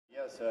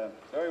Yes,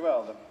 very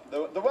well.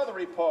 The weather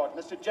report,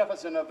 Mr.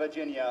 Jefferson of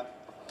Virginia.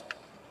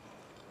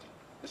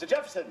 Mr.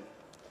 Jefferson.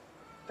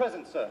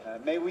 Present, sir.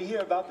 May we hear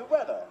about the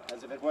weather,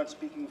 as if it weren't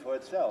speaking for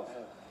itself.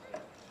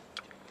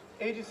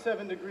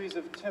 87 degrees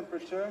of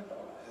temperature,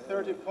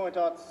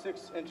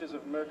 30.06 inches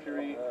of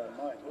mercury,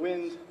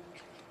 wind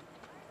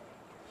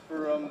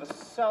from the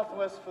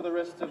southwest for the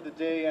rest of the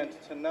day, and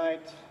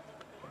tonight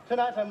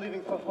I'm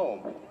leaving for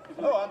home.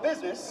 Oh, on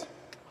business?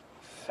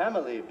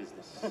 Family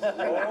business.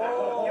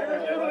 Oh, you're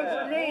doing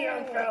for me,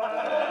 young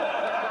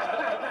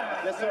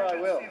fella. Yes, sir, I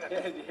will.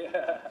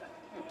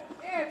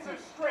 Answer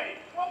straight.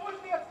 What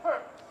would be a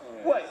purpose?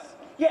 Wait,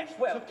 yes,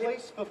 well... To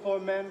place before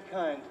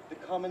mankind the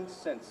common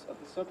sense of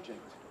the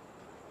subject,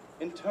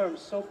 in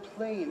terms so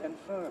plain and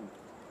firm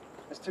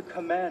as to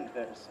command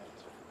their assent.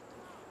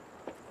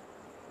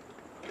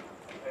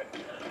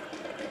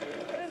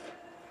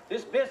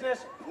 This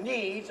business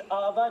needs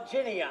a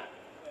Virginian.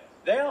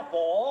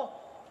 Therefore,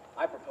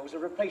 I propose a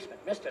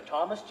replacement, Mr.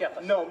 Thomas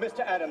Jefferson. No,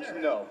 Mr. Adams,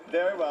 no.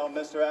 Very well,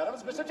 Mr.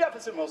 Adams. Mr.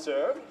 Jefferson will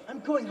serve.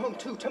 I'm going home,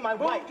 too, to my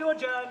wife. Move to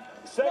adjourn.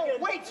 No,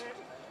 wait!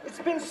 It's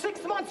been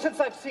 6 months since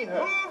I've seen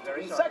her. Moved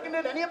and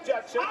seconded. Any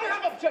objections? I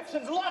have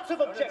objections, lots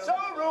of objections. So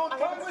ruled.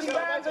 Congress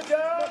stands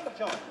adjourned.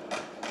 John.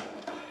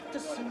 To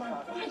see my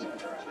wife.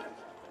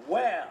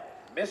 Well,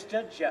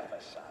 Mr.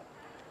 Jefferson.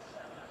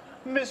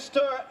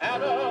 Mr.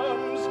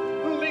 Adams,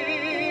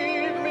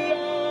 leave me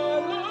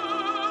alone.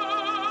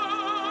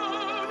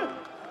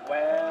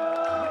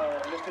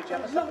 Well, Mr.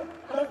 Jefferson.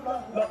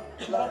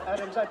 No,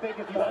 Adams, I beg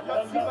of you. I've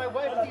not seen my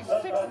wife these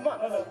 6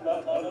 months.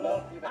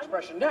 Leave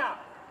expression now.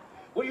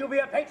 Will you be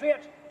a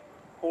patriot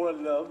or a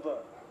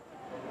lover?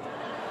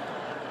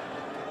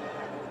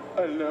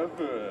 I love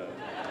her.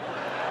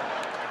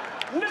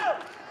 No!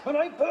 But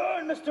I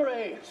burn, Mr.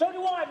 A. So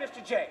do I,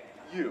 Mr. J.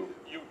 You.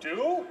 You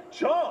do?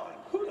 John.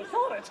 Who'd have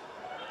thought it?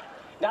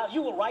 Now,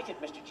 you will write it,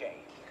 Mr.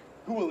 J.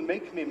 Who will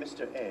make me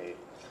Mr. A?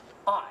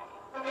 I.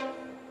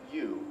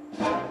 You.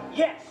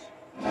 Yes.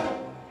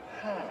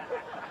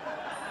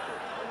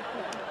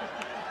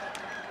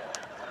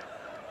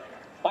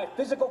 By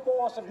physical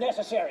force if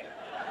necessary.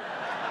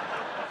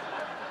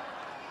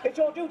 It's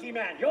your duty,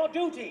 man, your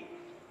duty.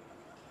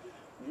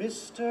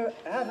 Mr.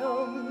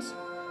 Adams,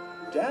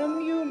 damn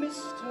you,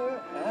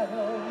 Mr.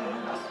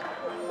 Adams.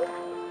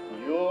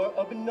 You're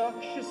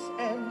obnoxious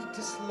and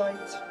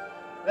disliked,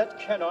 that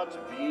cannot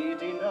be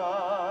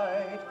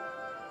denied.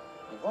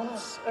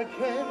 Once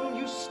again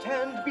you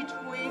stand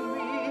between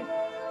me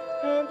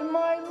and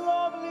my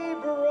lovely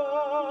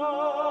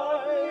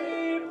bride.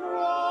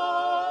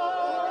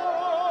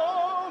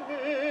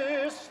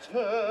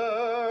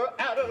 Mr.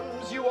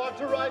 Adams, you are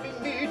driving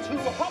me to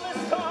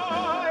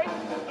homicide.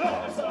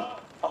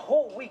 A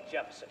whole week,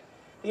 Jefferson.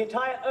 The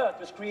entire Earth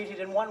was created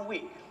in 1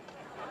 week.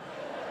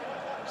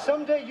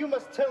 Someday you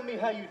must tell me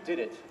how you did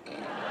it.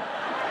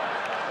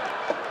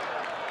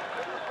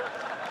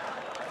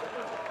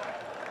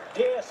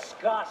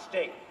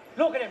 Disgusting.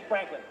 Look at him,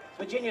 Franklin.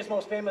 Virginia's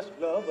most famous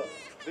lover.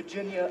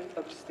 Virginia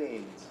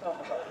abstains.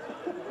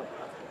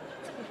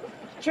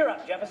 Cheer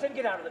up, Jefferson.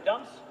 Get out of the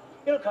dumps.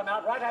 It'll come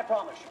out right, I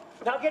promise you.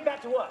 Now get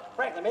back to work.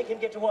 Franklin, make him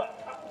get to work.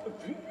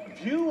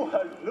 You,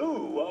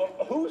 hello.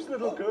 Whose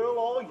little girl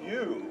are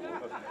you?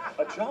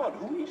 John,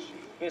 who is she?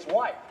 His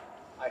wife.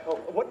 I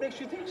hope. What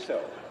makes you think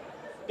so?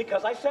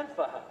 Because I sent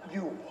for her.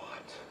 You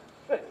what?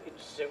 It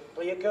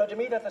simply occurred to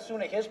me that the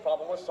sooner his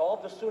problem was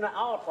solved, the sooner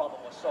our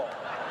problem was solved.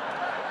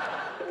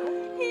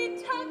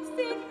 He tucks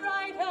it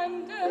right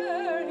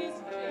under his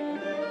chin,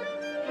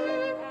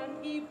 and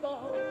he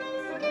bows.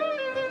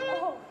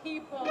 Oh, he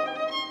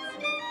bows,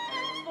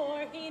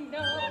 for he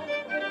knows,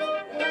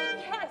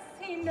 yes,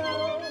 he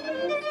knows,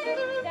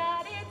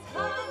 that it's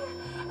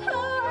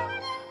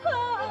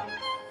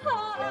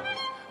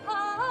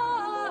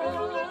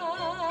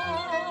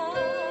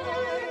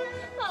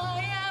I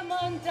am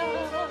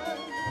undone.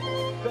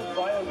 The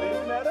violin,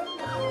 madam?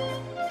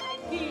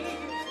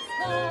 Here's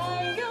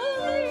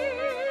violin,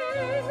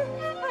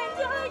 and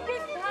I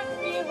get that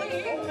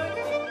feeling,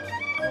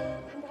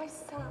 and I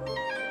sigh,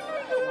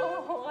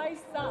 oh, I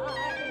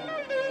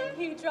sigh.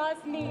 He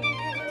draws near,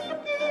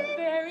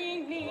 very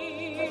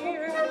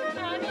near,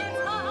 and it's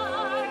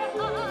high.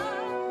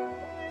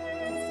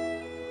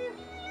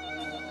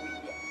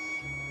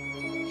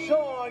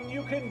 Sean,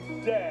 you can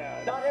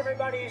dance. Not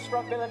everybody's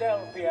from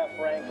Philadelphia,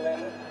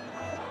 Franklin.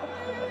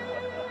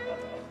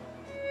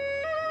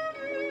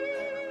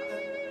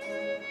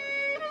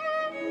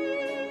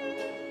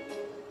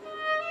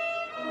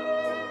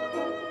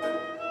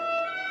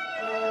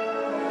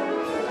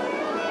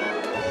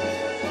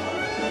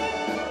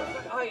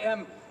 I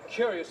am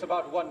curious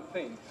about one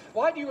thing.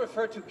 Why do you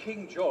refer to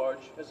King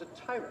George as a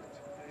tyrant?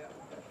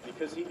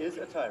 Because he is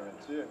a tyrant.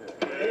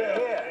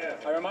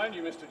 I remind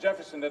you, Mr.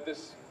 Jefferson, that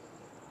this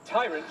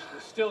tyrant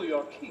is still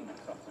your king.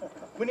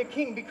 When a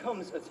king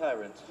becomes a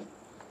tyrant,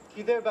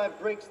 he thereby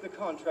breaks the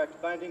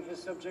contract binding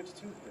his subjects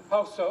to him.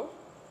 How so?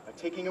 By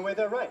taking away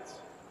their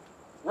rights.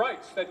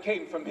 Rights that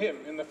came from him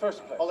in the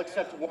first place. All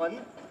except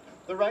one.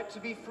 The right to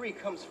be free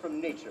comes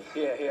from nature.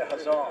 Here,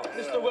 huzzah.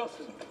 Mr.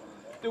 Wilson,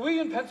 Do we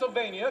in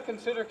Pennsylvania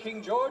consider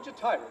King George a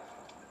tyrant?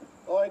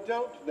 Oh, I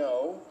don't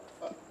know.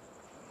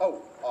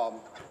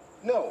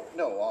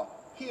 No,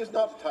 he is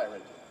not a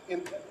tyrant in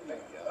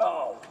Pennsylvania.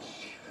 Oh,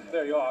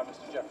 there you are,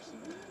 Mr. Jefferson.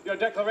 Your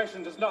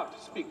declaration does not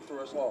speak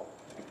for us all.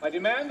 I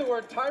demand the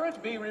word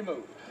tyrant be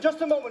removed.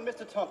 Just a moment,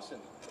 Mr. Thompson.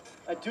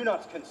 I do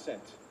not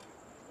consent.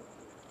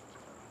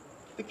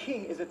 The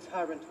king is a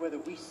tyrant whether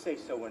we say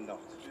so or not.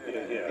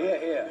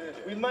 Here.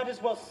 We might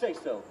as well say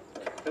so.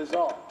 That's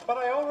all. But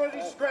I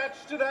already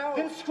scratched it out.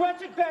 Then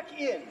scratch it back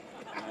in.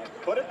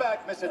 Put it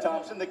back, Mr.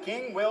 Thompson. The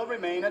king will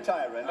remain a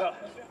tyrant.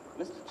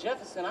 Mr.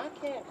 Jefferson, I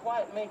can't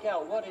quite make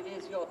out what it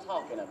is you're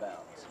talking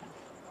about.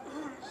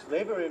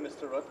 Slavery,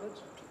 Mr. Rutledge.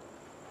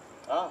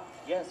 Ah,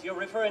 yes, you're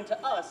referring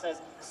to us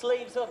as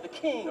slaves of the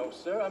king. No,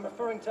 sir, I'm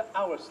referring to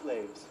our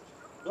slaves.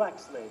 Black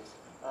slaves.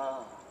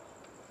 Ah,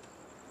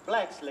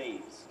 black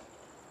slaves.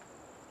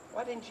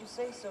 Why didn't you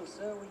say so,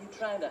 sir? Were you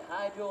trying to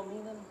hide your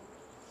meaning?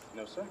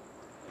 No, sir.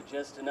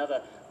 Just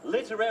another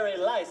literary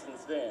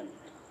license, then.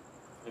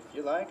 If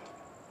you like.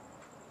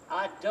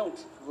 I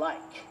don't like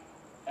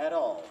at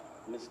all,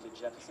 Mr.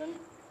 Jefferson.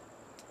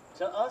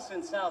 To us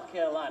in South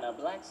Carolina,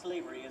 black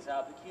slavery is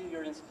our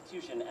peculiar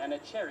institution and a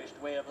cherished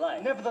way of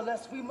life.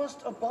 Nevertheless, we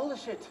must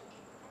abolish it.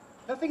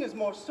 Nothing is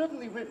more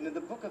certainly written in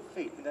the book of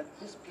fate than that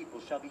this people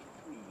shall be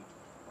freed.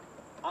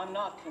 I'm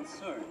not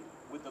concerned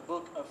with the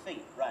book of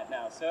fate right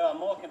now, sir. I'm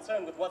more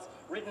concerned with what's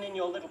written in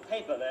your little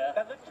paper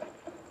there.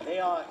 They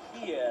are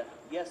here,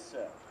 yes,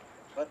 sir.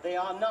 But they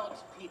are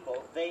not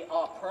people, they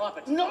are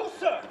property. No,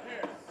 sir!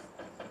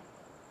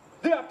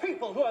 They are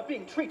people who are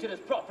being treated as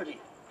property.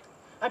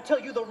 I tell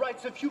you, the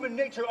rights of human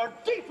nature are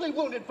deeply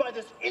wounded by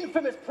this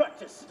infamous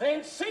practice.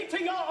 Then see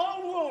to your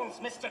own wounds,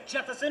 Mr.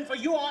 Jefferson, for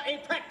you are a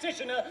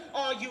practitioner,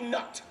 are you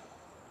not?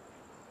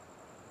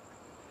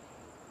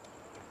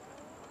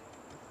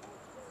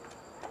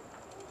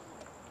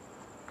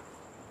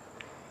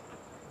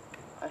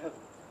 I have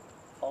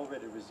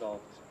already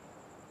resolved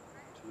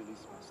to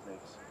release my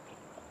slaves.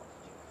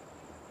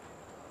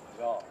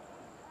 Resolved.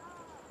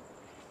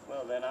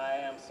 Well, then I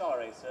am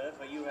sorry, sir,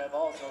 for you have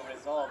also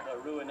resolved the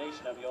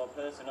ruination of your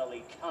personal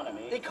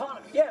economy.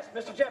 Economy. Yes,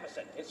 Mr.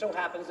 Jefferson. It so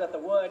happens that the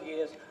word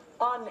is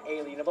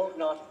unalienable,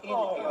 not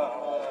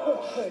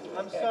inalienable.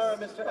 I'm sorry,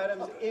 Mr.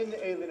 Adams,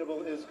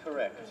 inalienable is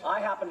correct. I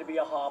happen to be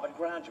a Harvard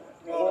graduate.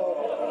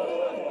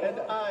 And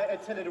I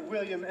attended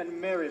William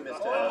and Mary,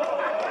 Mr.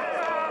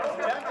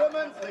 Adams.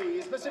 Gentlemen,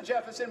 please. Mr.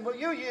 Jefferson, will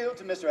you yield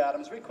to Mr.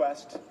 Adams'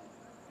 request?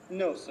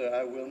 No, sir,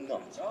 I will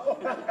not.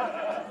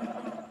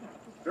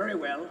 Very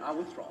well, I'll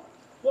withdraw.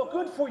 Well,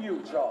 good for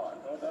you, John.